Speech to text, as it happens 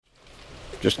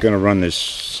just going to run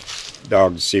this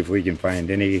dog to see if we can find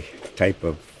any type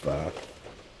of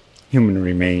human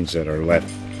remains that are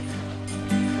left.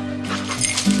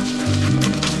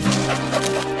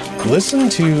 Listen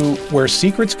to Where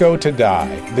Secrets Go to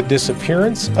Die, The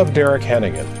Disappearance of Derek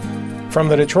Hennigan. From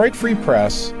the Detroit Free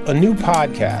Press, a new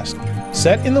podcast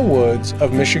set in the woods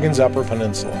of Michigan's Upper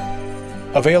Peninsula.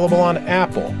 Available on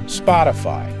Apple,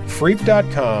 Spotify,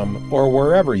 Freep.com, or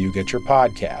wherever you get your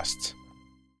podcasts.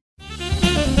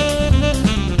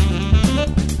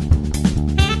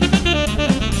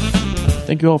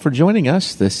 Thank you all for joining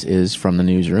us. This is From the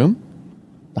Newsroom,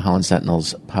 the Holland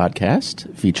Sentinel's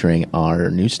podcast featuring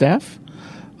our new staff.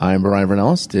 I'm Brian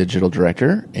Vernellis, Digital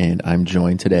Director, and I'm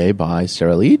joined today by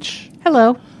Sarah Leach.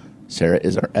 Hello. Sarah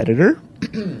is our editor.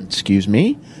 Excuse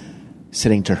me.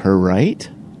 Sitting to her right,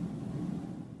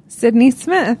 Sydney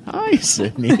Smith. Hi,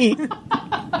 Sydney.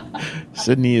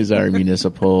 Sydney is our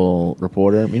municipal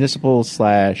reporter. Municipal /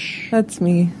 That's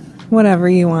me. Whatever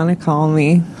you want to call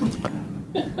me.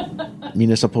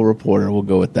 Municipal reporter. We'll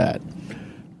go with that.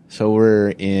 So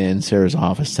we're in Sarah's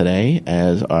office today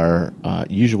as our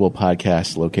usual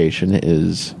podcast location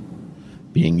is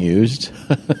being used.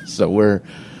 So we're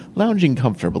lounging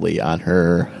comfortably on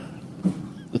her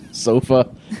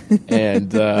sofa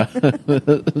and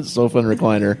sofa and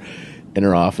recliner in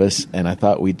her office, and I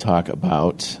thought we'd talk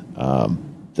about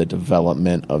the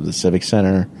development of the Civic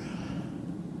Center.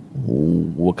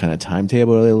 What kind of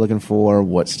timetable are they looking for?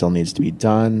 What still needs to be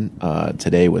done?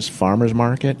 Today was farmers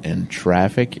market, and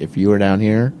traffic, if you were down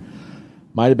here,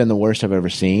 might have been the worst I've ever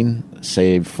seen,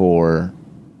 save for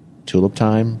tulip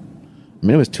time. I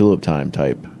mean, it was tulip time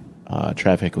type.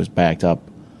 Traffic was backed up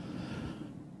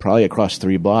probably across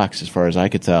 3 blocks as far as I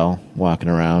could tell walking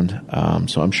around.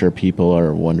 So I'm sure people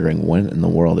are wondering, when in the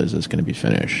world is this going to be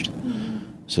finished?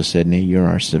 So Sydney, you're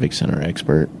our Civic Center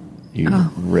expert.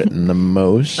 You've written the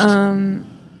most.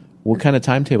 What kind of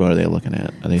timetable are they looking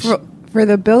at? Are they for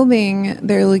the building,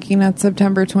 they're looking at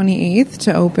September 28th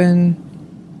to open.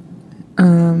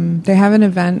 They have an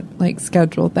event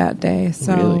scheduled that day.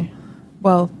 So, really?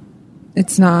 Well,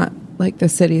 it's not like the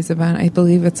city's event. I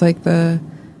believe it's the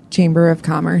Chamber of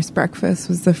Commerce breakfast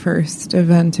was the first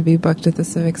event to be booked at the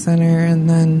Civic Center, and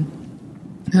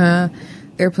then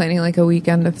they're planning a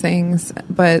weekend of things.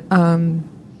 But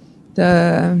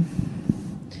the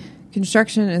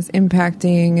construction is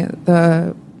impacting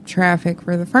the traffic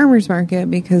for the farmers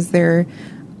market because they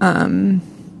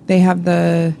have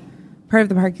the part of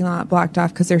the parking lot blocked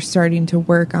off because they're starting to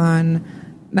work on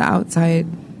the outside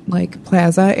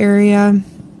plaza area.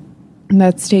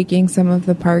 That's taking some of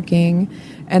the parking,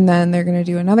 and then they're going to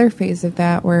do another phase of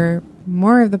that where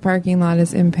more of the parking lot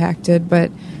is impacted,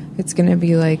 but it's going to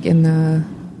be in the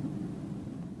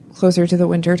closer to the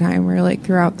winter time, where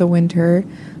throughout the winter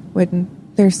when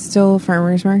there's still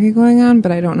farmers market going on,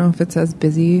 but I don't know if it's as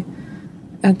busy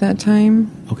at that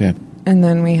time. Okay. And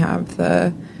then we have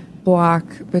the block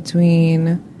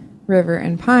between River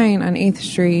and Pine on 8th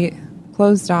Street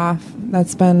closed off.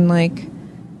 That's been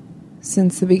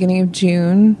since the beginning of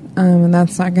June, and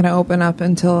that's not going to open up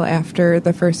until after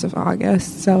the 1st of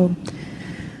August. So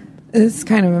it's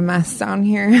kind of a mess down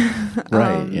here.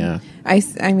 Right, yeah.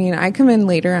 I mean, I come in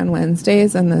later on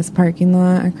Wednesdays, and this parking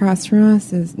lot across from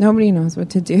us is nobody knows what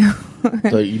to do.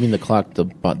 So you mean the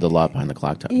lot behind the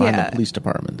clock tower, behind the police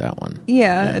department, that one?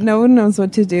 Yeah, no one knows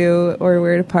what to do or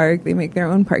where to park. They make their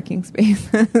own parking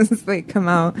spaces. They come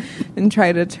out and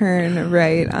try to turn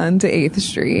right onto 8th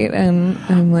Street, and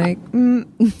I'm like,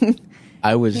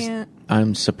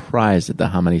 I'm surprised at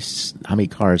how many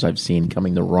cars I've seen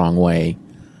coming the wrong way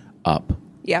up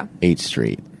 8th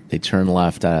Street. They turn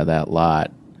left out of that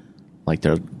lot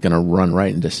they're going to run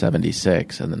right into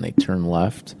 76, and then they turn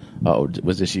left. Oh,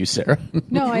 was this you, Sarah?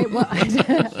 No, I'm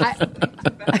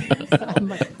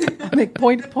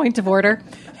point of order.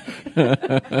 No,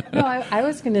 I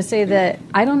was going to say that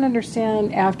I don't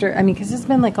understand because it's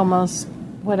been almost,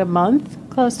 a month,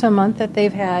 close to a month that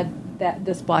they've had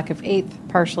this block of 8th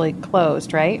partially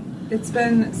closed, right? It's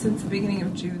been since the beginning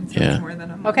of June, so it's more than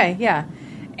a month. Okay, yeah.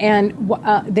 And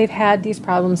they've had these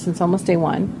problems since almost day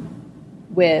one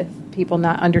with people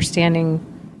not understanding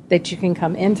that you can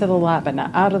come into the lot but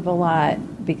not out of the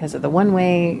lot because of the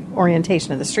one-way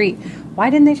orientation of the street. Why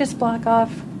didn't they just block off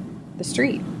the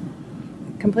street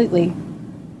completely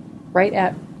right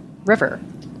at River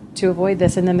to avoid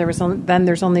this? And then there's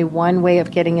only one way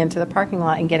of getting into the parking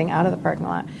lot and getting out of the parking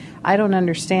lot. I don't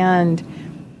understand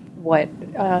what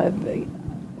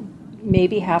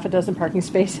maybe half a dozen parking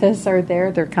spaces are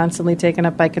there. They're constantly taken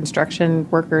up by construction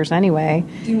workers anyway.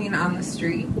 Do you mean on the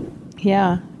street?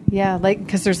 Yeah. Yeah,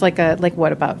 because there's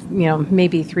what about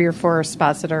maybe 3 or 4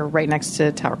 spots that are right next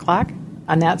to Tower Clock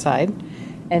on that side,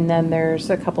 and then there's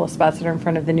a couple of spots that are in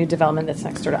front of the new development that's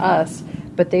next door to us.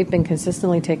 But they've been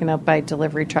consistently taken up by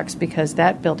delivery trucks because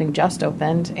that building just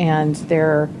opened and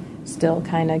they're still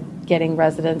kind of getting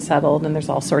residents settled, and there's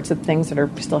all sorts of things that are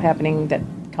still happening that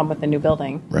come with the new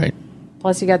building. Right.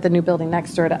 Plus, you got the new building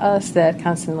next door to us that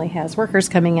constantly has workers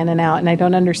coming in and out, and I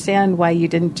don't understand why you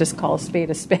didn't just call a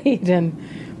spade and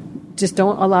just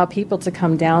don't allow people to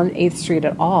come down 8th Street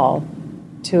at all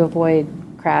to avoid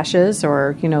crashes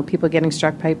or, people getting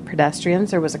struck by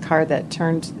pedestrians. There was a car that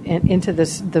turned into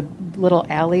the little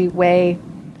alleyway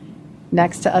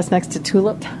next to us, next to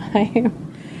Tulip Time.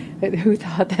 Who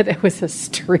thought that it was a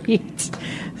street?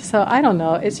 So I don't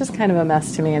know. It's just kind of a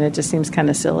mess to me, and it just seems kind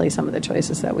of silly, some of the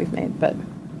choices that we've made. But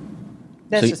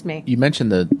that's just me. You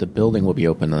mentioned the building will be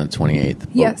open on the 28th.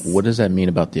 Yes. What does that mean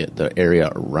about the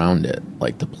area around it?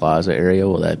 Like the plaza area,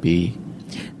 will that be?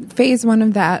 Phase 1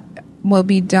 of that will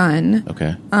be done.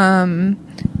 Okay.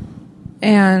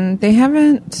 And they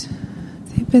haven't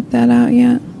bid that out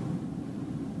yet.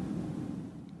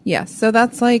 Yes. So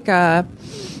that's like I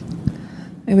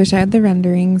wish I had the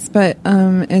renderings, but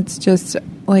it's just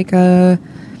like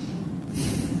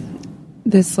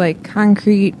this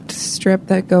concrete strip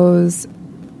that goes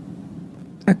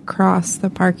across the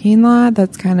parking lot.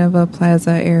 That's kind of a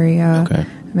plaza area. Okay.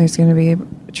 And there's going to be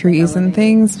trees and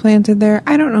things planted there.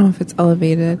 I don't know if it's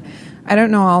elevated. I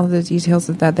don't know all of the details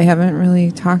of that. They haven't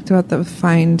really talked about the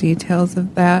fine details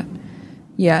of that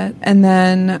yet. And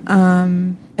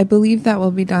then I believe that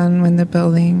will be done when the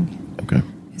building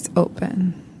is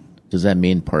open. Does that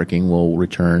mean parking will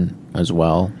return as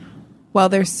well? Well,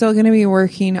 they're still going to be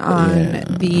working on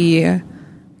the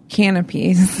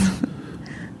canopies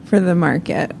for the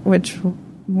market, which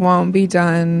won't be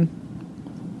done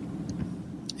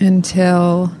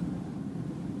until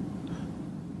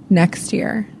next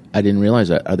year. I didn't realize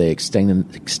that. Are they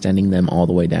extending them all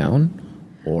the way down?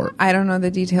 Or I don't know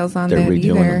the details on they're that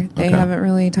redoing either. them? They Okay. haven't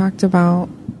really talked about,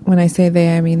 when I say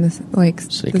they, I mean the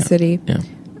city. Yeah.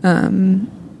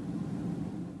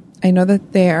 I know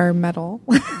that they are metal.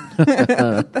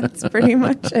 That's pretty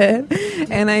much it.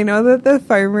 And I know that the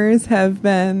farmers have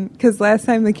been, because last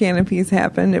time the canopies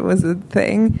happened, it was a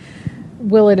thing.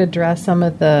 Will it address some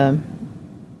of the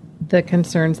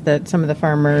concerns that some of the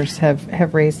farmers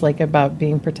have raised, like about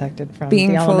being protected from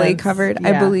Being the fully elements? covered? Yeah.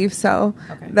 I believe so.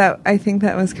 Okay. I think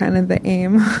that was kind of the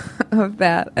aim of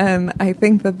that. And I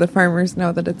think that the farmers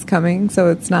know that it's coming,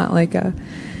 so it's not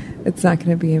it's not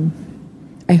going to be,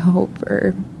 I hope,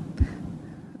 or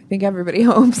I think everybody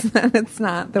hopes that it's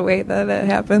not the way that it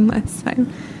happened last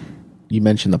time. You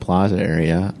mentioned the plaza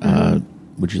area.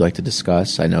 Would you like to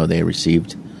discuss? I know they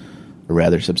received a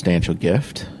rather substantial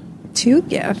gift. 2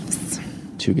 gifts.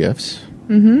 2 gifts.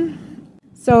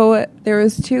 So there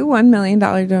was 2 $1 million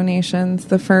donations.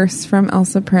 The first from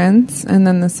Elsa Prince, and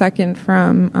then the second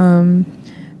from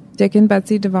Dick and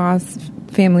Betsy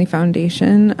DeVos Family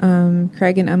Foundation.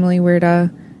 Craig and Emily Werda,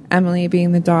 Emily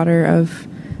being the daughter of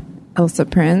Elsa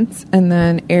Prince, and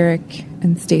then Eric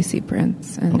and Stacy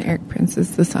Prince, and Eric Prince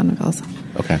is the son of Elsa.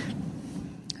 Okay.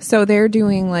 So they're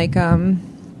doing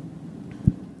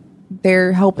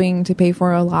they're helping to pay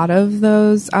for a lot of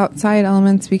those outside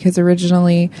elements, because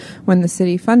originally when the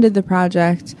city funded the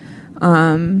project,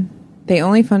 they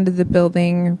only funded the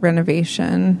building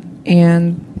renovation,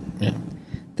 and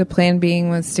the plan being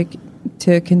was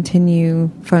to continue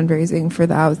fundraising for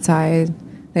the outside.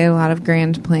 They had a lot of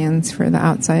grand plans for the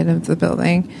outside of the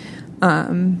building.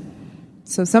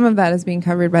 So some of that is being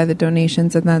covered by the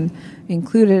donations, and then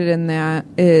included in that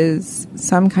is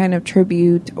some kind of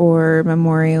tribute or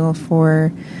memorial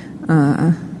for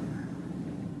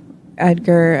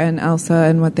Edgar and Elsa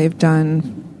and what they've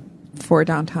done for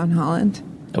downtown Holland.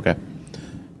 Okay.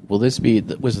 Will this be?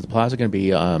 Was the plaza going to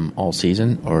be all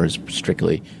season, or is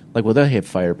strictly will they have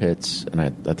fire pits? And I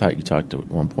thought you talked at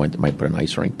one point that might put an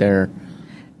ice rink there.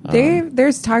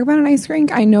 There's talk about an ice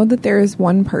rink. I know that there is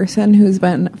one person who's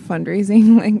been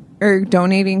fundraising or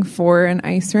donating for an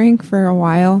ice rink for a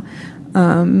while.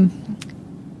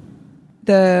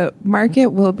 The market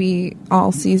will be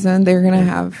all season. They're going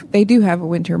to they do have a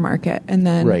winter market, and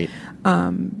then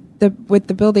with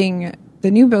the building,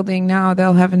 the new building now,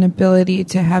 they'll have an ability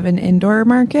to have an indoor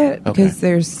market, because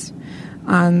there's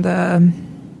on the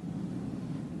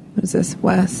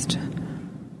west.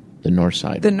 The north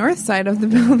side. The north side of the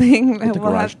building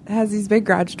garage. has these big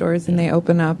garage doors, and they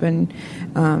open up, and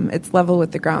it's level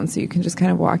with the ground, so you can just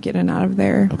kind of walk in and out of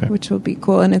there, which will be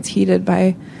cool. And it's heated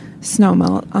by snow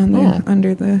melt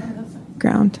under the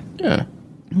ground. Yeah.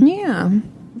 Yeah.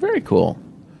 Very cool.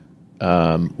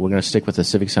 we're going to stick with the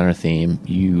Civic Center theme.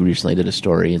 You recently did a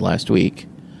story last week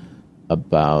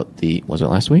about was it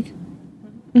last week?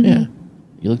 Mm-hmm. Yeah.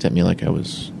 You looked at me like I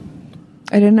was...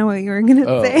 I didn't know what you were going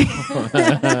to say.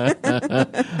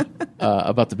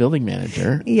 About the building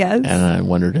manager. Yes. And I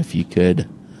wondered if you could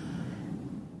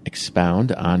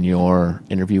expound on your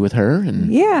interview with her.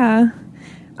 Yeah.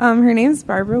 Her name's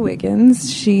Barbara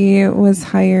Wiggins. She was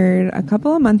hired a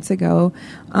couple of months ago.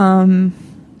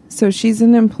 So she's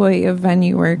an employee of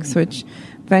VenueWorks, which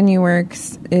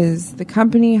VenueWorks is the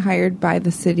company hired by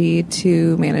the city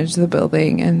to manage the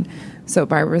building. And so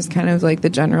Barbara's kind of like the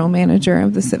general manager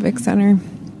of the Civic Center.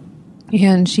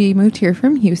 And she moved here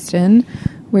from Houston,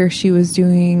 where she was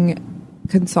doing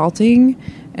consulting,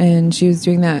 and she was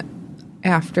doing that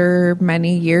after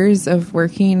many years of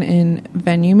working in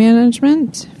venue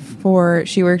management.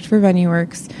 She worked for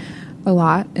VenueWorks a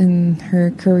lot in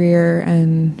her career,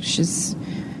 and she's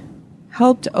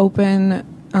helped open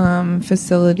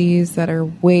facilities that are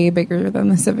way bigger than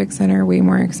the Civic Center, way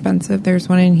more expensive. There's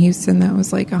one in Houston that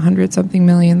was like $100-something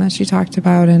million that she talked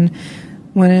about, and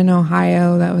one in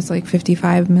Ohio that was like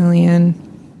 $55 million,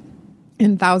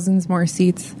 and thousands more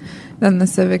seats than the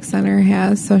Civic Center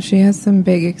has. So she has some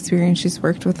big experience. She's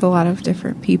worked with a lot of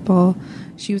different people.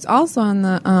 She was also on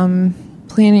the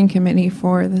planning committee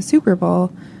for the Super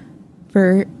Bowl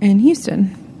in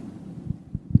Houston.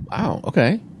 Wow.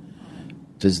 Okay.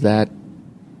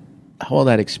 How will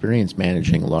that experience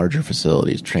managing larger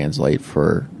facilities translate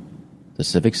for the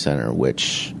Civic Center,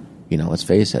 which, let's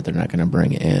face it, they're not going to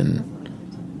bring in...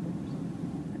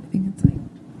 I think it's like...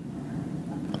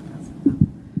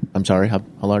 I'm sorry, how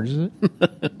large is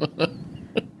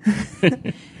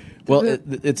it? Well,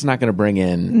 it's not going to bring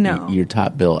in your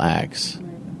top bill acts.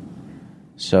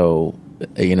 So,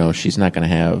 she's not going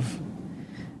to have...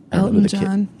 Elton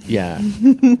John. Yeah.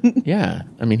 Yeah.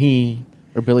 I mean,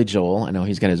 or Billy Joel. I know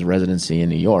he's got his residency in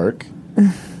New York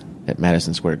at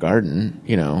Madison Square Garden,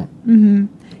 Mm-hmm.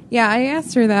 Yeah, I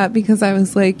asked her that because I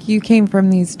was like, you came from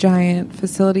these giant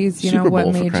facilities, Super Bowl,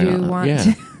 what made you want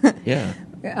to... Yeah.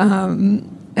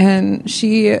 And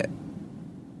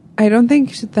I don't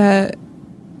think that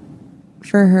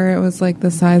for her it was like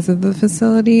the size of the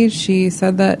facility. She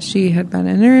said that she had been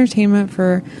in entertainment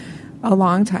for a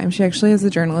long time. She actually has a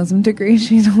journalism degree.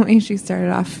 She told me she started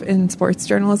off in sports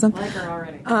journalism. I like her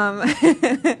already.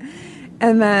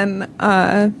 And then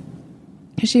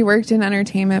she worked in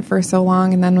entertainment for so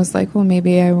long, and then was like, well,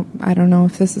 maybe I don't know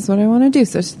if this is what I want to do.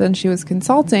 So then she was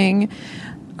consulting,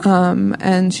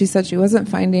 and she said she wasn't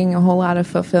finding a whole lot of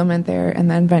fulfillment there.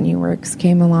 And then VenueWorks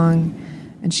came along,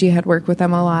 and she had worked with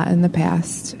them a lot in the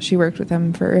past. She worked with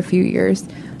them for a few years,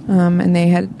 and they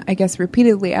had, I guess,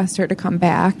 repeatedly asked her to come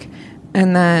back.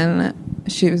 And then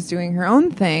she was doing her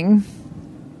own thing.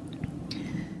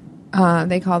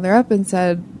 They called her up and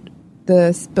said,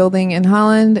 this building in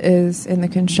Holland is in the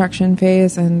construction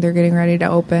phase and they're getting ready to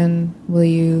open. Will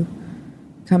you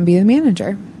come be the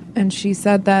manager? And she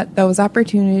said that those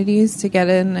opportunities to get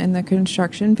in the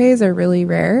construction phase are really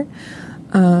rare,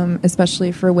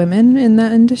 especially for women in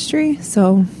the industry.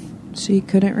 So she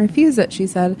couldn't refuse it, she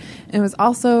said. And it was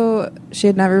also, she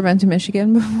had never been to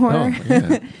Michigan before. Oh,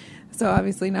 yeah. So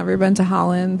obviously never been to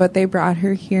Holland, but they brought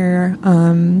her here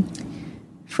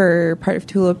for part of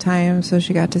Tulip Time, so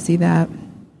she got to see that.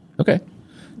 Okay.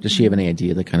 Does she have any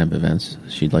idea the kind of events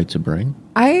she'd like to bring?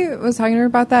 I was talking to her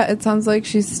about that. It sounds like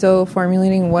she's still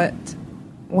formulating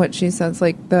what she says,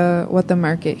 like what the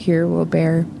market here will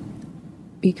bear.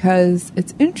 Because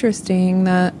it's interesting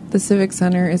that the Civic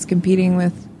Center is competing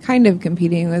with Van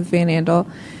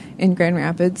Andel in Grand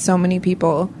Rapids. So many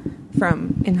people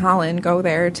in Holland go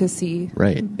there to see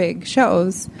big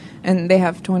shows, and they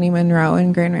have 20 Monroe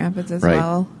in Grand Rapids as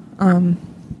well.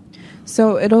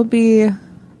 So it'll be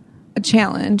a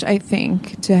challenge, I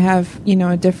think, to have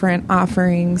different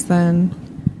offerings than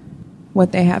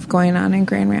what they have going on in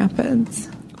Grand Rapids.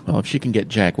 Well, if she can get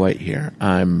Jack White here,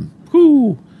 I'm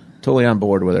totally on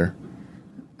board with her.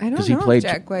 I don't know if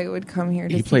Jack White would come here.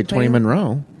 He played 20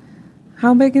 Monroe.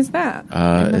 How big is that?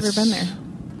 I've never been there.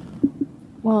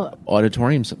 Well,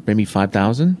 auditoriums, maybe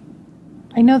 5,000.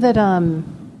 I know that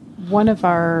one of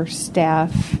our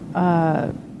staff,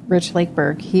 Rich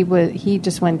Lakeberg, he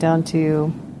just went down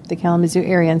to the Kalamazoo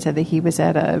area and said that he was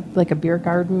at a beer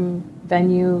garden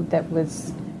venue that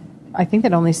was, I think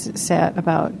that only sat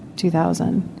about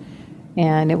 2,000,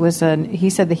 and it was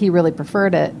he said that he really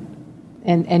preferred it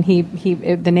And he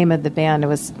the name of the band, it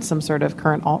was some sort of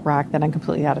current alt rock that I'm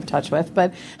completely out of touch with,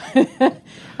 but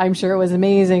I'm sure it was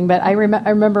amazing. But I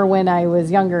remember when I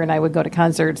was younger and I would go to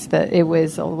concerts that it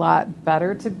was a lot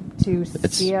better to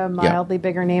see a mildly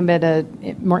bigger name at a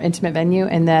more intimate venue,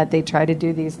 and that they try to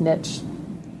do these niche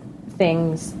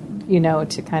things,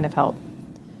 to kind of help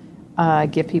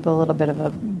give people a little bit of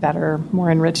a better, more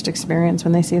enriched experience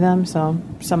when they see them. So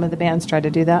some of the bands try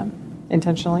to do that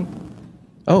intentionally.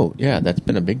 Oh, yeah, that's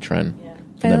been a big trend. Yeah.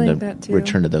 For I them like to that, too.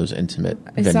 return to those intimate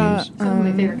I venues. saw, Some of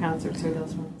my favorite concerts are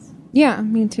those ones. Yeah,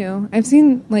 me too. I've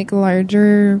seen like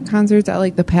larger concerts at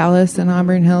like the Palace in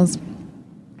Auburn Hills,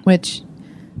 which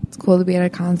it's cool to be at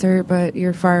a concert, but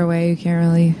you're far away. You can't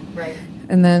really. Right.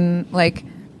 And then like,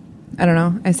 I don't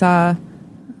know. I saw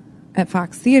at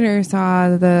Fox Theater,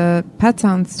 saw the Pet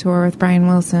Sounds tour with Brian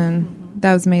Wilson. Mm-hmm.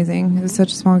 That was amazing. It was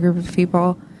such a small group of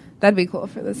people. That'd be cool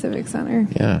for the Civic Center.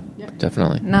 Yeah,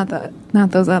 definitely.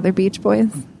 Not those other Beach Boys.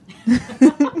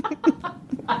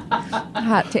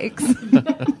 Hot takes.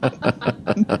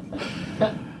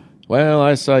 Well,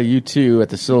 I saw you two at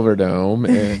the Silver Dome.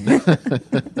 And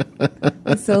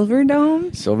The Silver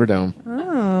Dome? Silver Dome.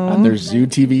 Oh. On their Zoo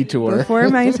TV tour. Before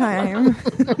my time.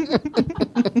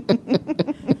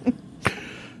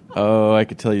 Oh, I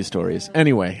could tell you stories.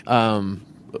 Anyway,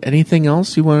 anything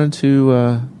else you wanted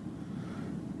to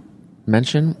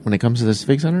mention when it comes to the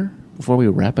Civic Center before we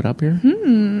wrap it up here?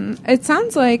 It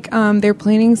sounds like they're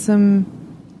planning some.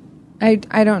 I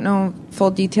don't know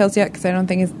full details yet because I don't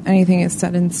think anything is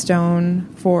set in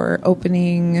stone for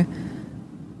opening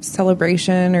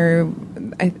celebration, or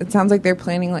it sounds like they're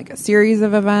planning like a series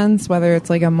of events, whether it's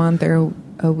like a month or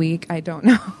a week. I don't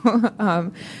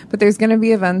know. But there's going to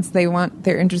be events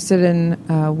they're interested in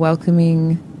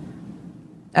welcoming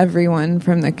everyone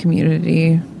from the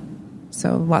community.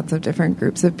 So lots of different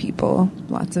groups of people,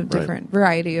 lots of different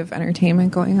variety of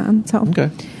entertainment going on. So Okay.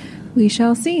 we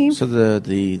shall see. So the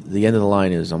end of the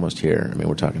line is almost here. I mean,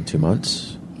 we're talking 2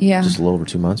 months. Yeah. Just a little over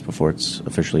 2 months before it's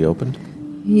officially opened.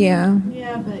 Yeah.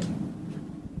 Yeah,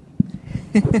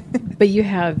 but you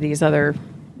have these other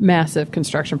massive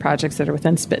construction projects that are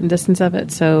within spitting distance of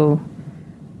it. So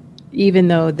even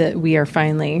though that we are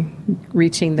finally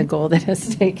reaching the goal that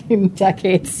has taken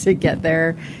decades to get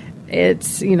there,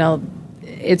 it's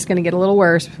it's going to get a little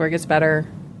worse before it gets better.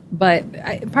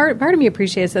 But part of me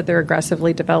appreciates that they're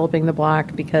aggressively developing the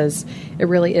block, because it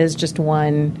really is just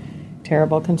one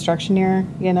terrible construction year,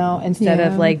 instead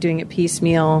of like doing it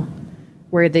piecemeal,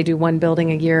 where they do one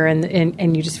building a year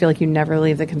and you just feel like you never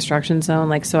leave the construction zone.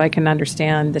 Like, so I can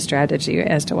understand the strategy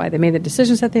as to why they made the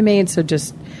decisions that they made. So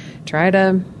just try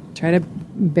to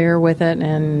bear with it,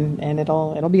 and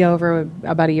it'll be over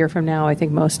about a year from now. I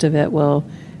think most of it will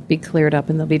be cleared up,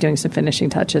 and they'll be doing some finishing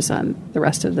touches on the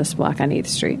rest of this block on 8th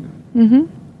Street. Mm-hmm.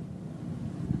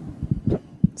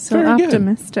 So Very good.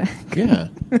 optimistic. Yeah.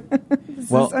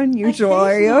 This is unusual.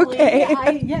 Are you okay?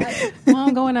 Well,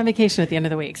 I'm going on vacation at the end of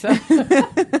the week, so.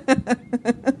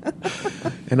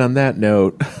 And on that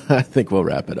note, I think we'll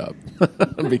wrap it up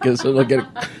because it'll get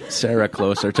Sarah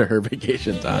closer to her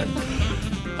vacation time.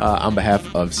 On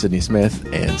behalf of Sydney Smith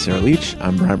and Sarah Leach,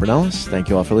 I'm Brian Brunellis. Thank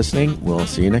you all for listening. We'll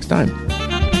see you next time.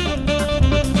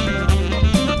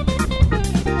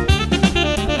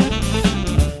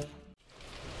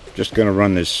 Just going to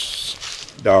run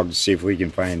this dog to see if we can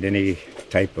find any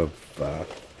type of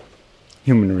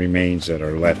human remains that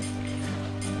are left.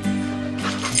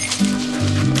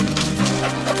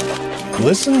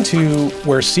 Listen to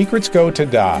Where Secrets Go to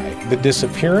Die, The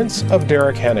Disappearance of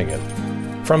Derek Hennigan.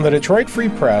 From the Detroit Free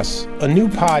Press, a new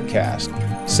podcast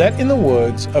set in the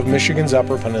woods of Michigan's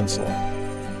Upper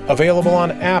Peninsula. Available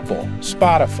on Apple,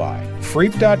 Spotify,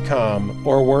 Freep.com,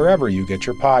 or wherever you get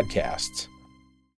your podcasts.